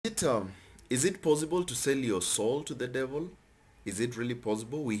it possible to sell your soul to the devil? Is it really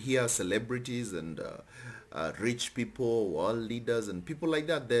possible? We hear celebrities and rich people, world leaders, and people like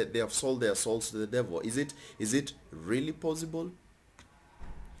that. They have sold their souls to the devil. Is it really possible?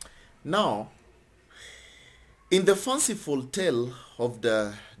 Now, in the fanciful tale of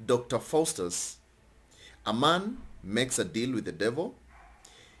the Dr. Faustus, a man makes a deal with the devil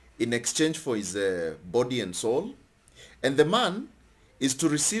in exchange for his body and soul, and the man is to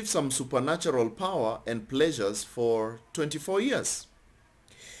receive some supernatural power and pleasures for 24 years.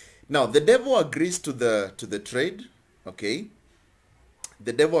 Now, the devil agrees to the trade, okay?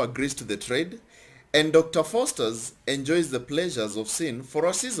 The devil agrees to the trade, and Dr. Faustus enjoys the pleasures of sin for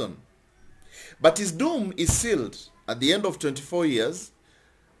a season. But his doom is sealed. At the end of 24 years,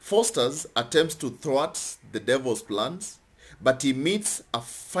 Faustus attempts to thwart the devil's plans, but he meets a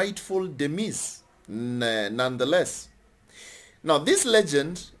frightful demise nonetheless. Now, this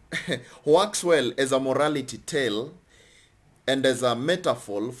legend works well as a morality tale and as a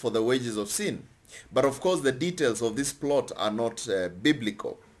metaphor for the wages of sin. But of course, the details of this plot are not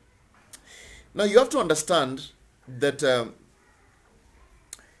biblical. Now, you have to understand that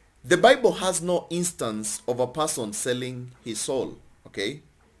the Bible has no instance of a person selling his soul, okay,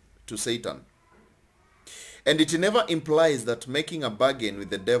 to Satan. And it never implies that making a bargain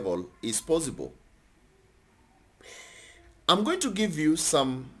with the devil is possible. I'm going to give you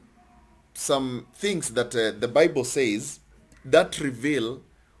some things that the Bible says that reveal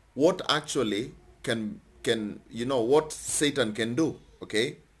what actually what Satan can do,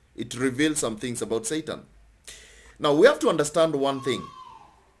 okay? It reveals some things about Satan. Now, we have to understand one thing,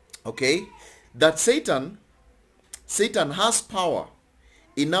 okay? That Satan has power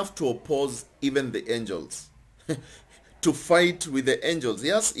enough to oppose even the angels, to fight with the angels. He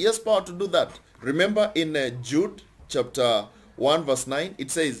has power to do that. Remember in Jude chapter 1 verse 9, it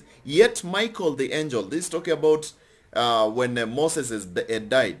says, "Yet Michael the angel," this is talking about when Moses had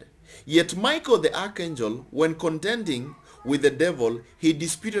died. "Yet Michael the archangel, when contending with the devil, he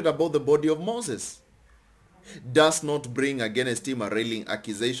disputed about the body of Moses, does not bring against him a railing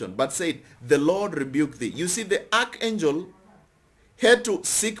accusation, but said, the Lord rebuke thee." You see, the archangel had to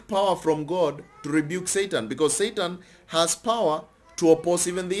seek power from God to rebuke Satan, because Satan has power to oppose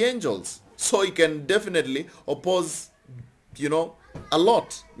even the angels. So he can definitely oppose, a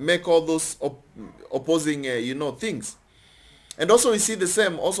lot, make all those opposing, things. And also we see the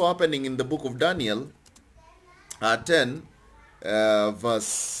same also happening in the book of Daniel 10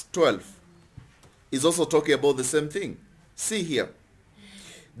 verse 12. Is also talking about the same thing. See here.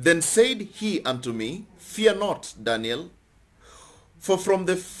 "Then said he unto me, Fear not, Daniel, for from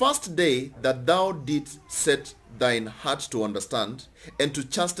the first day that thou didst set thine heart to understand, and to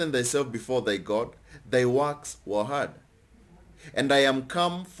chasten thyself before thy God, thy works were hard. And I am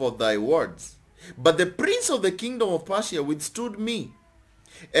come for thy words. But the prince of the kingdom of Persia withstood me,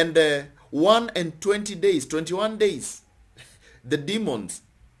 and 21 days, the demons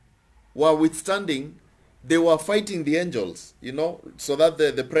were withstanding. They were fighting the angels, so that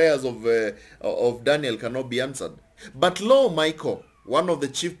the prayers of Daniel cannot be answered. But lo, Michael, one of the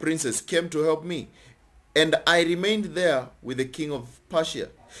chief princes, came to help me, and I remained there with the king of Persia."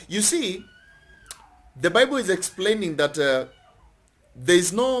 You see, the Bible is explaining that there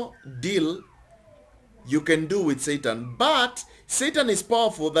is no deal you can do with Satan, but Satan is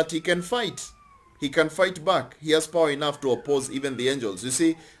powerful that he can fight. He can fight back. He has power enough to oppose even the angels. You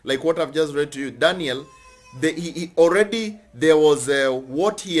see, like what I've just read to you, Daniel, there was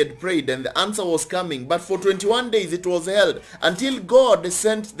what he had prayed, and the answer was coming. But for 21 days it was held until God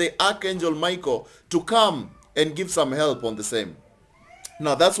sent the archangel Michael to come and give some help on the same.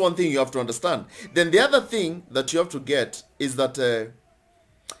 Now, that's one thing you have to understand. Then the other thing that you have to get is that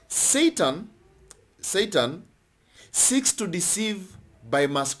Satan seeks to deceive by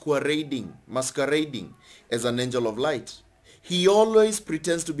masquerading as an angel of light. He always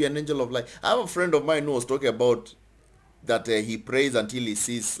pretends to be an angel of light. I have a friend of mine who was talking about that he prays until he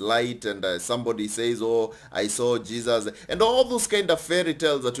sees light, and somebody says, "Oh, I saw Jesus," and all those kind of fairy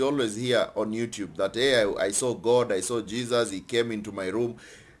tales that you always hear on YouTube, that, "Hey, I saw God, I saw Jesus, he came into my room."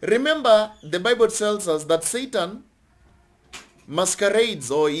 Remember, the Bible tells us that Satan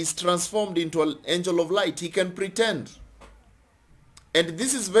masquerades or is transformed into an angel of light. He can pretend. And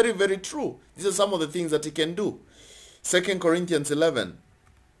this is very, very true. These are some of the things that he can do. 2 Corinthians 11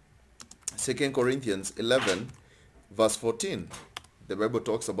 verse 14. The Bible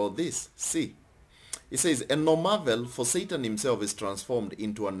talks about this. See. It says, "And no marvel, for Satan himself is transformed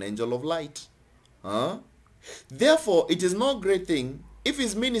into an angel of light. Therefore, it is no great thing if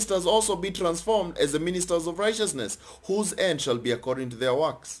his ministers also be transformed as the ministers of righteousness, whose end shall be according to their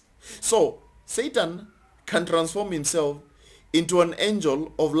works. So Satan can transform himself into an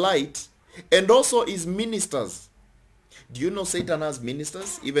angel of light and also his ministers. Do you know Satan has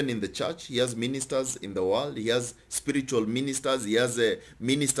ministers even in the church? He has ministers in the world. He has spiritual ministers. He has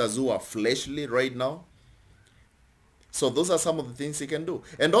ministers who are fleshly right now. So those are some of the things he can do.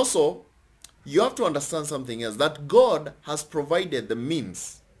 And also, you have to understand something else, that God has provided the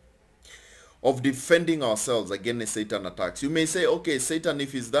means of defending ourselves against Satan attacks. You may say, okay, Satan,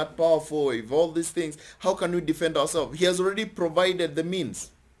 if he's that powerful, if all these things, how can we defend ourselves? He has already provided the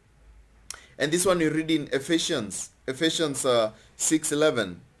means. And this one you read in Ephesians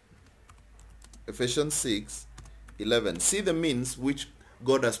 6:11. Ephesians 6:11. See the means which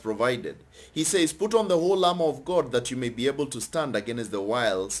God has provided. He says, put on the whole armor of God that you may be able to stand against the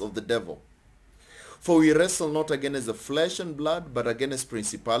wiles of the devil. For we wrestle not against the flesh and blood, but against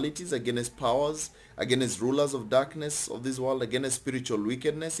principalities, against powers, against rulers of darkness of this world, against spiritual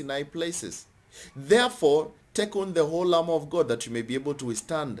wickedness in high places. Therefore, take on the whole armor of God that you may be able to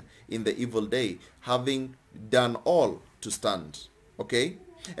withstand in the evil day, having done all to stand. Okay?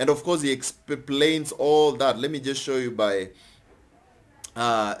 And of course, he explains all that. Let me just show you by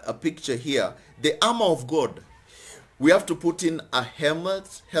a picture here. The armor of God. We have to put in a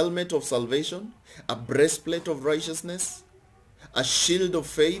helmet of salvation, a breastplate of righteousness, a shield of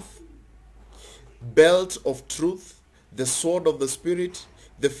faith, belt of truth, the sword of the Spirit,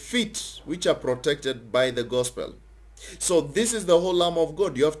 the feet which are protected by the gospel. So this is the whole armor of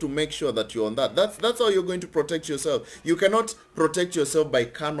God. You have to make sure that you're on that. That's how you're going to protect yourself. You cannot protect yourself by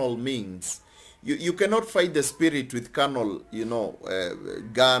carnal means. You cannot fight the spirit with carnal,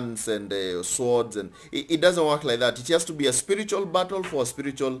 guns and swords, and it doesn't work like that. It has to be a spiritual battle for a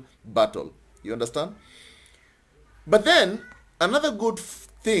spiritual battle. You understand? But then another good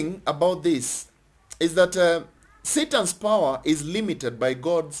thing about this is that Satan's power is limited by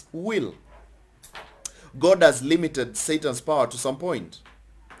God's will. God has limited Satan's power to some point.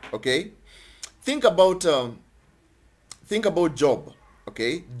 Okay? Think about Job.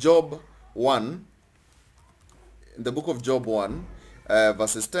 Okay? Job 1, in the book of Job 1,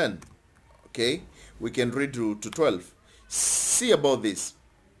 verses 10. Okay? We can read to 12. See about this.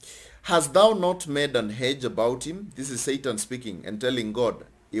 Hast thou not made an hedge about him? This is Satan speaking and telling God.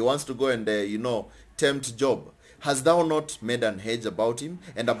 He wants to go and, tempt Job. Hast thou not made an hedge about him,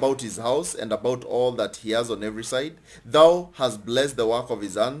 and about his house, and about all that he has on every side? Thou hast blessed the work of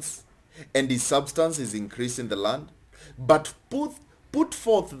his hands, and his substance is increased in the land. But put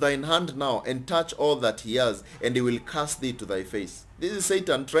forth thine hand now, and touch all that he has, and he will cast thee to thy face. This is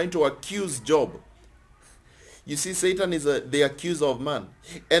Satan trying to accuse Job. You see, Satan is the accuser of man.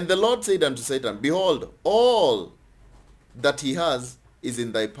 And the Lord said unto Satan, behold, all that he has is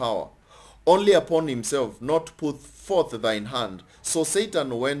in thy power. Only upon himself not put forth thine hand. So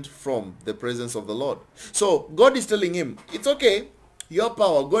Satan went from the presence of the Lord. So God is telling him, it's okay, your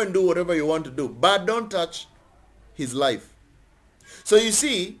power, go and do whatever you want to do, but don't touch his life. So you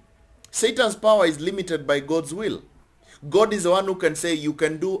see, Satan's power is limited by God's will. God is the one who can say you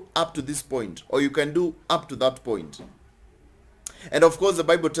can do up to this point, or you can do up to that point. And of course the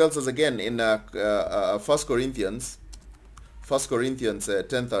Bible tells us again in 1 Corinthians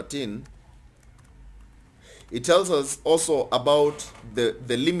 10:13, it tells us also about the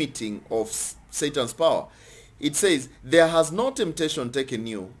limiting of Satan's power. It says, there has no temptation taken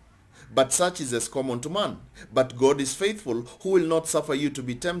you, but such is as common to man. But God is faithful, who will not suffer you to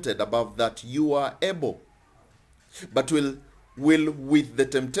be tempted above that you are able, but will with the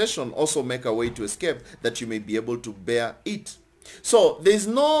temptation also make a way to escape, that you may be able to bear it. So there is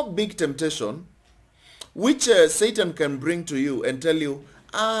no big temptation which Satan can bring to you and tell you,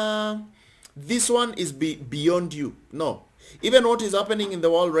 this one is beyond you. No. Even what is happening in the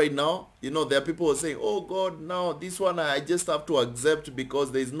world right now, there are people who are saying, oh God, now this one I just have to accept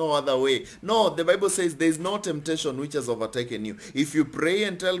because there is no other way. No, the Bible says there is no temptation which has overtaken you. If you pray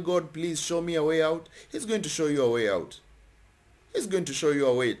and tell God, please show me a way out, he's going to show you a way out. He's going to show you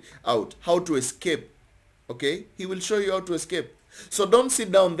a way out, how to escape. Okay? He will show you how to escape. So don't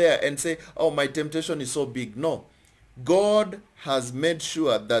sit down there and say, oh, my temptation is so big. No. God has made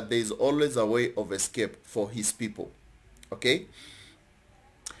sure that there is always a way of escape for his people. Okay?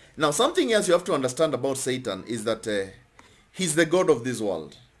 Now, something else you have to understand about Satan is that he's the God of this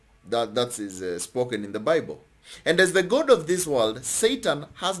world. That is spoken in the Bible. And as the God of this world, Satan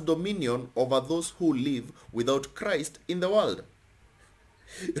has dominion over those who live without Christ in the world.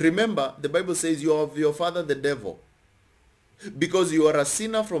 Remember, the Bible says you are of your father the devil, because you are a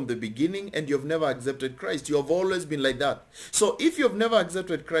sinner from the beginning and you have never accepted Christ. You have always been like that. So if you have never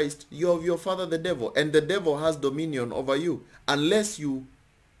accepted Christ, you are of your father the devil, and the devil has dominion over you unless you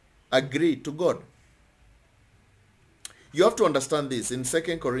agree to God. You have to understand this in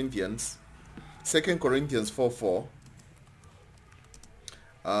 2 Corinthians 4:4.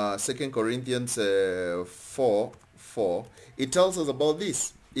 2 Corinthians 4:4. It tells us about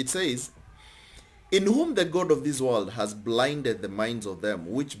this. It says, in whom the God of this world has blinded the minds of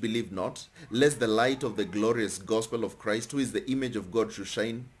them which believe not, lest the light of the glorious gospel of Christ, who is the image of God, should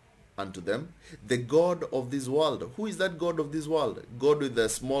shine unto them. The God of this world. Who is that God of this world? God with a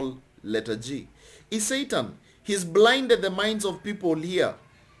small letter G. Is Satan. He's blinded the minds of people here.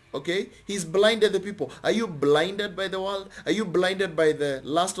 Okay? He's blinded the people. Are you blinded by the world? Are you blinded by the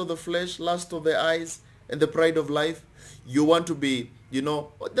lust of the flesh, lust of the eyes, and the pride of life? You want to be,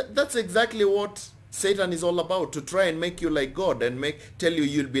 that's exactly what Satan is all about, to try and make you like God and tell you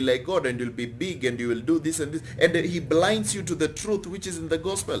you'll be like God and you'll be big and you will do this and this. And he blinds you to the truth which is in the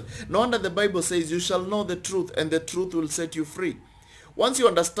gospel. No wonder the Bible says you shall know the truth and the truth will set you free. Once you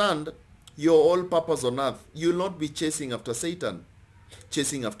understand your whole purpose on earth, you will not be chasing after Satan.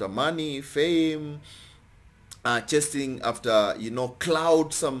 Chasing after money, fame, chasing after,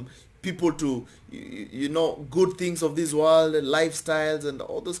 cloud, some people to, good things of this world, lifestyles and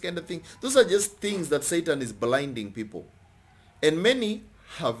all those kind of things. Those are just things that Satan is blinding people. And many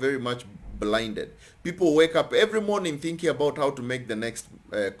are very much blinded. People wake up every morning thinking about how to make the next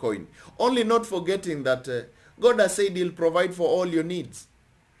coin. Only not forgetting that God has said he'll provide for all your needs.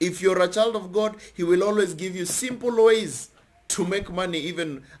 If you're a child of God, he will always give you simple ways to make money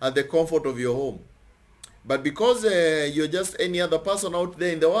even at the comfort of your home. But because you're just any other person out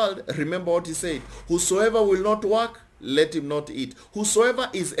there in the world, remember what he said. Whosoever will not work, let him not eat. Whosoever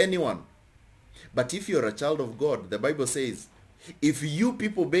is anyone. But if you're a child of God, the Bible says, if you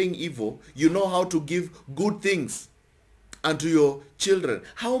people being evil, you know how to give good things unto your children,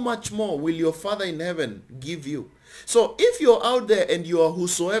 how much more will your Father in heaven give you? So if you're out there and you are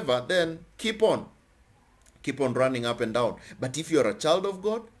whosoever, then keep on running up and down. But if you're a child of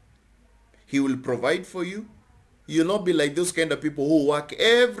God, he will provide for you. You'll not be like those kind of people who work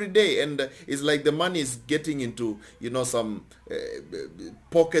every day and it's like the money is getting into, some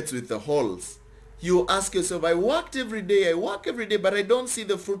pockets with the holes. You ask yourself, I work every day, but I don't see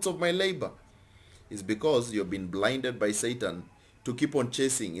the fruits of my labor. It's because you've been blinded by Satan to keep on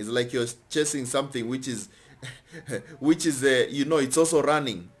chasing. It's like you're chasing something which is, it's also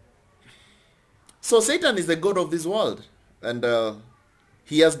running. So Satan is the God of this world, and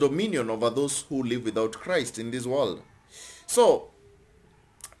he has dominion over those who live without Christ in this world. So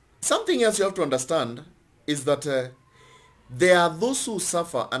something else you have to understand is that there are those who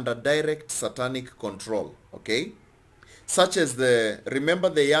suffer under direct satanic control, okay? Such as remember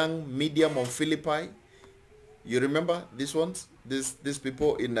the young medium of Philippi? You remember these ones? These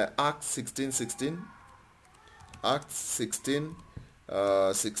people in Acts 16:16? Acts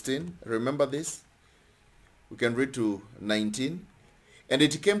 16:16. Remember this? We can read to 19. And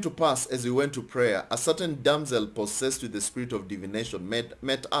it came to pass as we went to prayer, a certain damsel possessed with the spirit of divination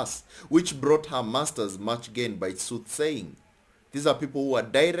met us, which brought her masters much gain by soothsaying. These are people who are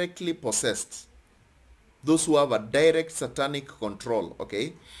directly possessed. Those who have a direct satanic control,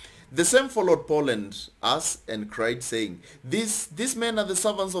 okay? The same followed Paul and us and cried, saying, These men are the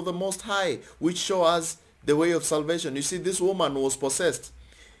servants of the Most High, which show us the way of salvation. You see, this woman was possessed,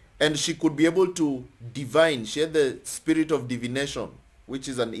 and she could be able to divine. She had the spirit of divination, which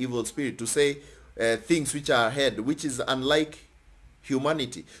is an evil spirit, to say things which are ahead, which is unlike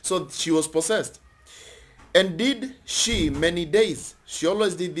humanity. So she was possessed. And did she many days. She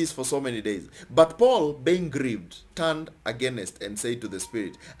always did this for so many days. But Paul, being grieved, turned against and said to the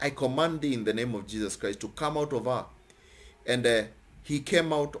spirit, I command thee in the name of Jesus Christ to come out of her. And he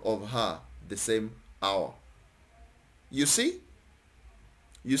came out of her the same hour. You see?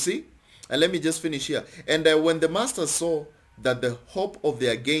 You see? And let me just finish here. And when the masters saw that the hope of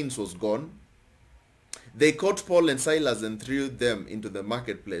their gains was gone, they caught Paul and Silas and threw them into the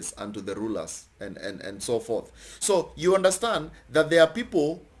marketplace unto the rulers and so forth. So you understand that there are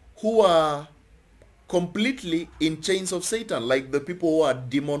people who are completely in chains of Satan, like the people who are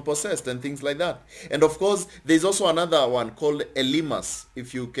demon possessed and things like that. And of course, there's also another one called Elymas,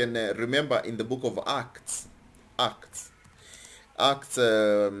 if you can remember in the book of Acts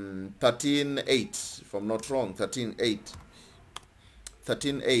 13:8, if I'm not wrong,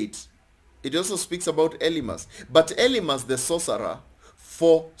 13:8. It also speaks about Elymas. But Elymas the sorcerer,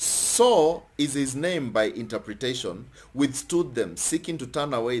 for so is his name by interpretation, withstood them, seeking to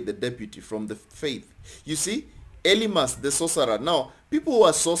turn away the deputy from the faith. You see, Elymas the sorcerer. Now, people who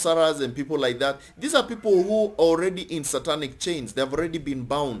are sorcerers and people like that, these are people who are already in satanic chains. They have already been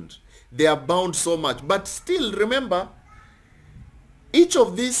bound. They are bound so much. But still, remember, each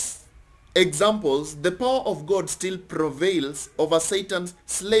of these examples, the power of God still prevails over Satan's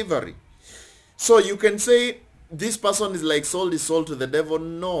slavery. So you can say this person is like sold his soul to the devil.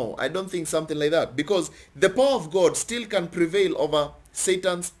 No, I don't think something like that, because the power of God still can prevail over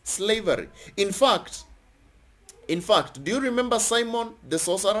Satan's slavery. In fact, do you remember Simon the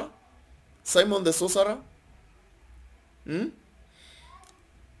sorcerer? Simon the sorcerer?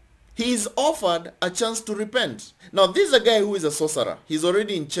 He is offered a chance to repent. Now, this is a guy who is a sorcerer. He's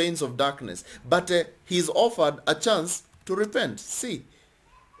already in chains of darkness. But he's offered a chance to repent. See,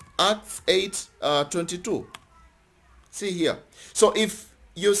 Acts 8:22. See here. So if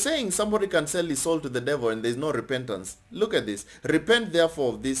you're saying somebody can sell his soul to the devil and there's no repentance, look at this. Repent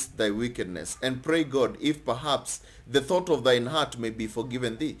therefore of this thy wickedness, and pray God, if perhaps the thought of thine heart may be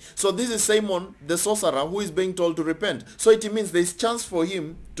forgiven thee. So this is Simon the sorcerer who is being told to repent. So it means there's chance for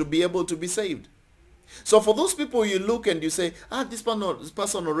him to be able to be saved. So for those people, you look and you say, this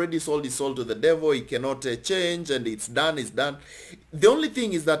person already sold his soul to the devil, he cannot change, and it's done. The only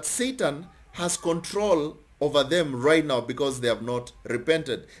thing is that Satan has control over them right now because they have not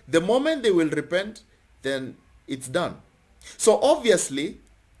repented. The moment they will repent, then it's done. So obviously,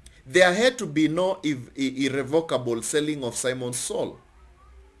 there had to be no irrevocable selling of Simon's soul.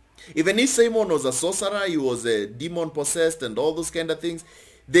 Even if Simon was a sorcerer, he was a demon possessed and all those kind of things,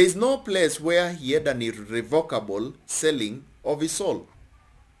 there is no place where he had an irrevocable selling of his soul.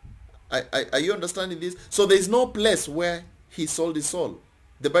 Are you understanding this? So there is no place where he sold his soul.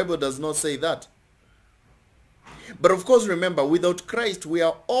 The Bible does not say that. But of course, remember, without Christ, we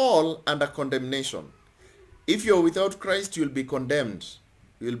are all under condemnation. If you're without Christ, you'll be condemned.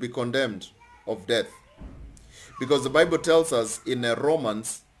 You'll be condemned of death. Because the Bible tells us in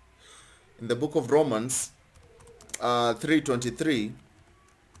Romans, in the book of Romans 3:23,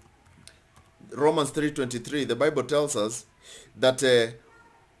 Romans 3:23, the Bible tells us that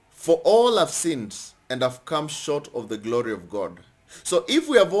for all have sinned and have come short of the glory of God. So if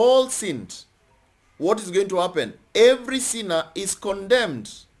we have all sinned, what is going to happen? Every sinner is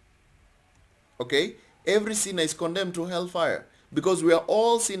condemned. Okay? Every sinner is condemned to hellfire. Because we are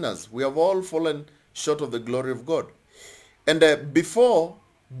all sinners. We have all fallen short of the glory of God. And before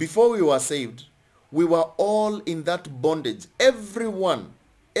we were saved, we were all in that bondage. Everyone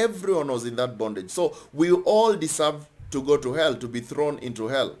was in that bondage. So we all deserve to go to hell, to be thrown into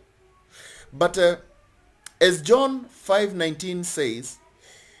hell. But as John 5:19 says,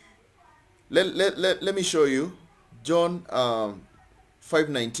 let me show you John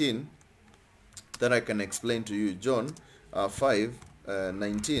 5:19, that I can explain to you. John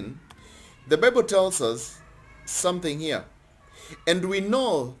 5:19. The Bible tells us something here. And we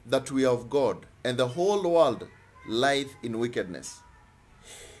know that we are of God, and the whole world lieth in wickedness.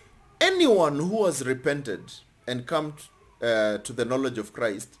 Anyone who has repented and come to the knowledge of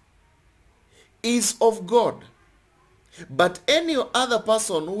Christ is of God. But any other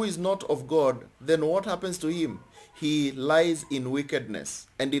person who is not of God, then what happens to him? He lies in wickedness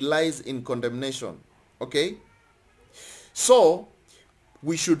and he lies in condemnation. Okay? So,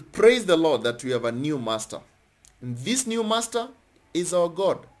 we should praise the Lord that we have a new master. And this new master is our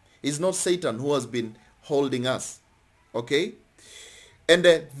God. It's not Satan who has been holding us. Okay? And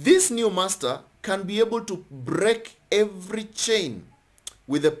this new master can be able to break every chain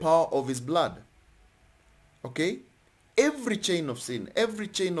with the power of his blood. Okay? Every chain of sin, every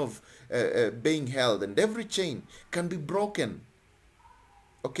chain of being held, and every chain can be broken.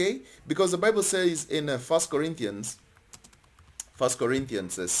 Okay? Because the Bible says in 1 Corinthians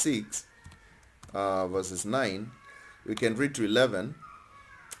 6, verses 9, we can read to 11.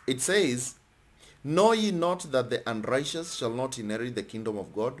 It says, know ye not that the unrighteous shall not inherit the kingdom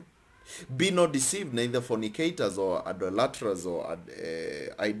of God? Be not deceived, neither fornicators or idolaters or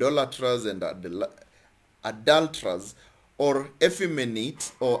idolaters and adulterers or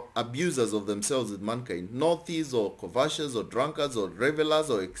effeminate or abusers of themselves with mankind, nor thieves or covetous or drunkards or revelers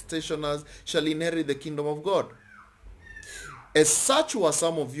or extortioners shall inherit the kingdom of God. As such were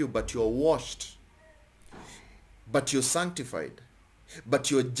some of you, but you are washed, but you're sanctified,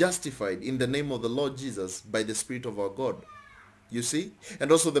 but you're justified in the name of the Lord Jesus by the Spirit of our God. You see?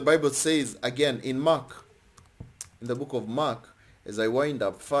 And also the Bible says again in Mark, in the book of Mark, as I wind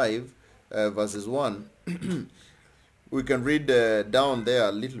up 5 verses 1, we can read down there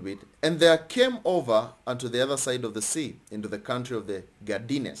a little bit. And there came over unto the other side of the sea, into the country of the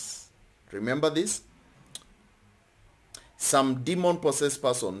Gadarenes. Remember this? Some demon-possessed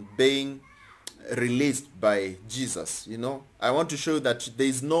person being released by Jesus. You know, I want to show you that there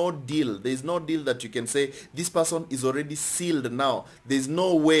is no deal. There is no deal that you can say this person is already sealed now. There is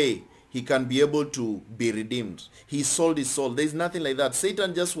no way he can be able to be redeemed. He sold his soul. There is nothing like that.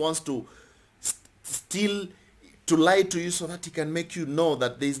 Satan just wants to steal, to lie to you so that he can make you know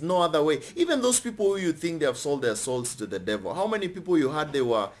that there is no other way. Even those people who you think they have sold their souls to the devil. How many people you heard they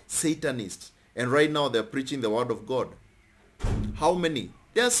were Satanists and right now they're preaching the word of God? How many?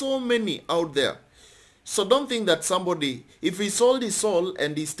 There are so many out there. So don't think that somebody, if he sold his soul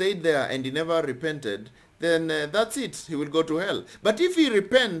and he stayed there and he never repented, then that's it. He will go to hell. But if he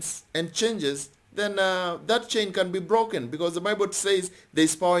repents and changes, then that chain can be broken, because the Bible says there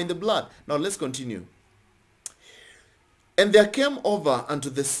is power in the blood. Now let's continue. And they came over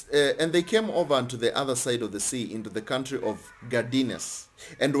unto this, and they came over unto the other side of the sea, into the country of Gadarenes.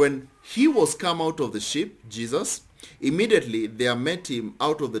 And when he was come out of the ship, Jesus, immediately there met him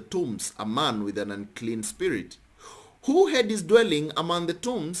out of the tombs a man with an unclean spirit, who had his dwelling among the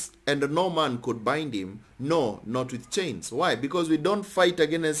tombs, and no man could bind him, no, not with chains. Why? Because we don't fight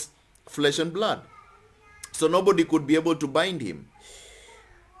against flesh and blood. So nobody could be able to bind him.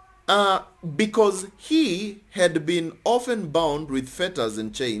 Because he had been often bound with fetters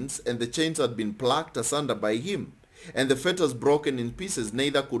and chains, and the chains had been plucked asunder by him, and the fetters broken in pieces,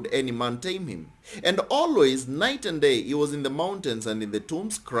 neither could any man tame him. And always, night and day, he was in the mountains and in the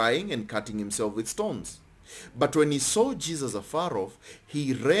tombs, crying and cutting himself with stones. But when he saw Jesus afar off,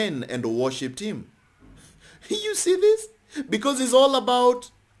 he ran and worshipped him. You see this? Because it's all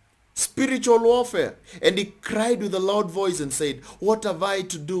about spiritual warfare. And he cried with a loud voice and said, What have I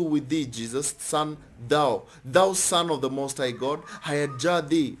to do with thee, Jesus, thou Son of the Most High God? I adjure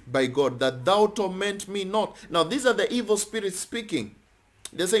thee by God that thou torment me not. Now these are the evil spirits speaking.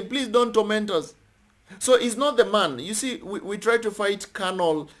 They're saying, please don't torment us. So it's not the man. You see, we try to fight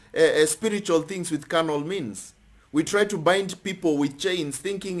carnal, spiritual things with carnal means. We try to bind people with chains,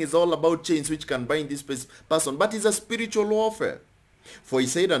 thinking it's all about chains which can bind this person. But it's a spiritual warfare. For he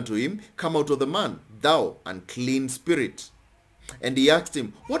said unto him, Come out of the man, thou unclean spirit. And he asked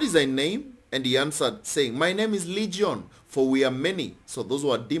him, What is thy name? And he answered, saying, My name is Legion, for we are many. So those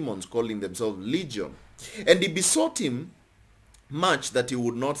were demons calling themselves Legion. And he besought him much that he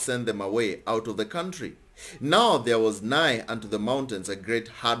would not send them away out of the country. Now there was nigh unto the mountains a great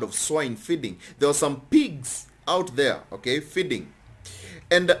herd of swine feeding. There were some pigs out there, okay, feeding.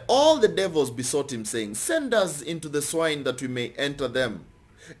 And all the devils besought him, saying, Send us into the swine that we may enter them.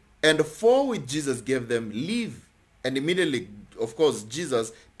 And forthwith Jesus gave them leave. And immediately, of course,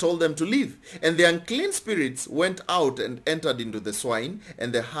 Jesus told them to leave. And the unclean spirits went out and entered into the swine,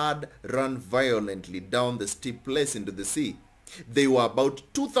 and the herd ran violently down the steep place into the sea. They were about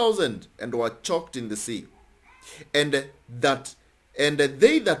 2,000 and were choked in the sea. And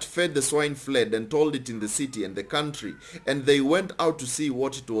they that fed the swine fled and told it in the city and the country. And they went out to see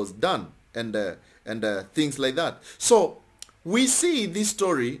what it was done, and things like that. So we see this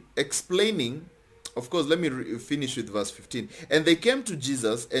story explaining. Of course, let me finish with verse 15. And they came to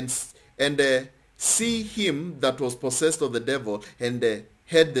Jesus and see him that was possessed of the devil, and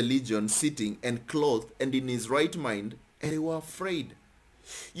had the legion sitting and clothed and in his right mind, and they were afraid.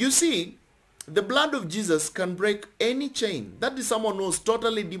 You see, the blood of Jesus can break any chain. That is someone who was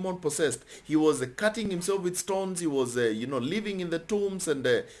totally demon possessed. He was cutting himself with stones. He was, living in the tombs and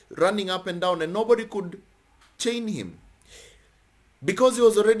running up and down, and nobody could chain him, because he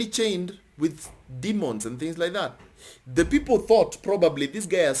was already chained with demons and things like that. The people thought probably this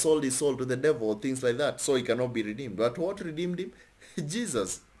guy has sold his soul to the devil or things like that, so he cannot be redeemed. But what redeemed him?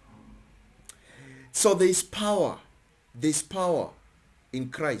 Jesus. So there is power. There is power in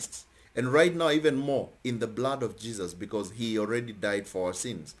Christ. And right now even more in the blood of Jesus, because he already died for our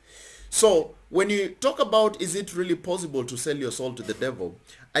sins. So when you talk about, is it really possible to sell your soul to the devil?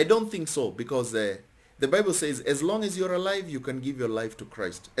 I don't think so, because the Bible says, as long as you're alive, you can give your life to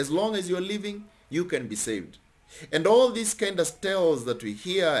Christ. As long as you're living, you can be saved. And all these kind of tales that we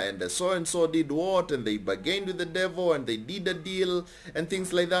hear, and so-and-so did what, and they bargained with the devil, and they did a deal, and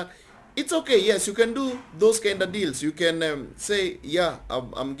things like that. It's okay, yes, you can do those kind of deals. You can say, yeah,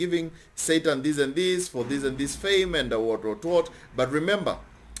 I'm giving Satan this and this for this and this fame and what. But remember,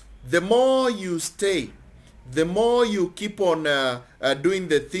 the more you stay, the more you keep on doing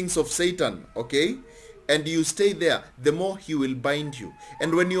the things of Satan, okay? And you stay there, the more he will bind you.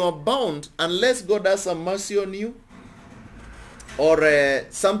 And when you are bound, unless God has some mercy on you, or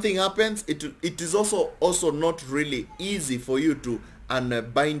something happens, it is also not really easy for you to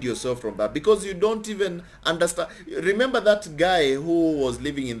bind yourself from that, because you don't even understand. Remember that guy who was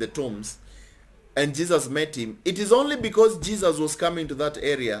living in the tombs and Jesus met him? It is only because Jesus was coming to that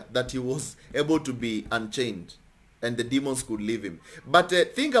area that he was able to be unchained. and the demons could leave him. But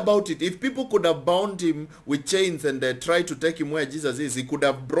think about it. If people could have bound him with chains and tried to take him where Jesus is, he could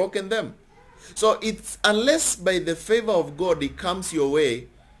have broken them. So it's unless by the favor of God it comes your way,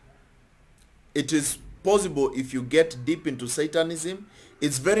 it is possible if you get deep into Satanism,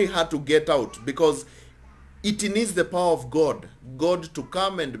 it's very hard to get out, because it needs the power of God to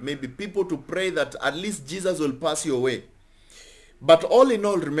come, and maybe people to pray that at least Jesus will pass your way. But all in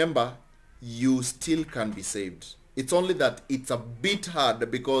all, remember, you still can be saved. It's only that it's a bit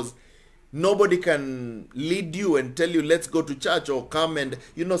hard, because nobody can lead you and tell you, let's go to church or come, and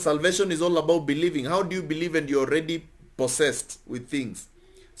salvation is all about believing. How do you believe and you're already possessed with things?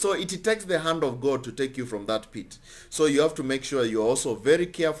 So it takes the hand of God to take you from that pit. So you have to make sure you're also very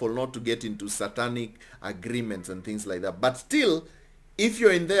careful not to get into satanic agreements and things like that. But still, if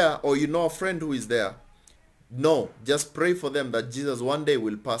you're in there, or you know a friend who is there, no, just pray for them that Jesus one day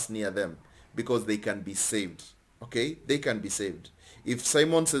will pass near them, because they can be saved. Okay? They can be saved. If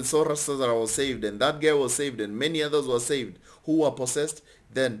Simon said Sorcerer was saved, and that guy was saved, and many others were saved who were possessed,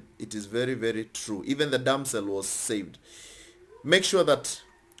 then it is very, very true. Even the damsel was saved. Make sure that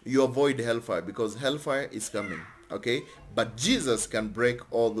you avoid hellfire, because hellfire is coming. Okay? But Jesus can break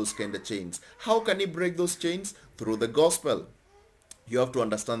all those kind of chains. How can he break those chains? Through the gospel. You have to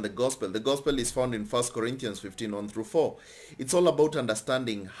understand the gospel. The gospel is found in 1 Corinthians 15, 1 through 4. It's all about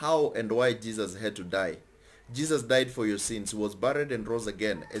understanding how and why Jesus had to die. Jesus died for your sins. He was buried and rose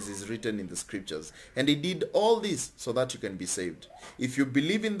again, as is written in the scriptures. And he did all this so that you can be saved. If you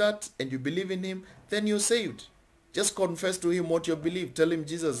believe in that and you believe in him, then you're saved. Just confess to him what you believe. Tell him,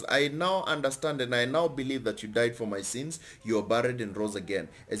 Jesus, I now understand and I now believe that you died for my sins. You are buried and rose again,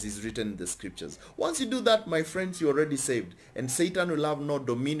 as is written in the scriptures. Once you do that, my friends, you're already saved. And Satan will have no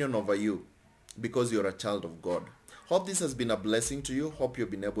dominion over you, because you're a child of God. Hope this has been a blessing to you. Hope you've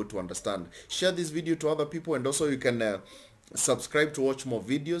been able to understand. Share this video to other people, and also you can subscribe to watch more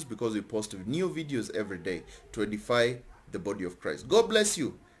videos, because we post new videos every day to edify the body of Christ. God bless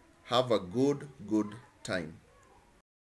you. Have a good time.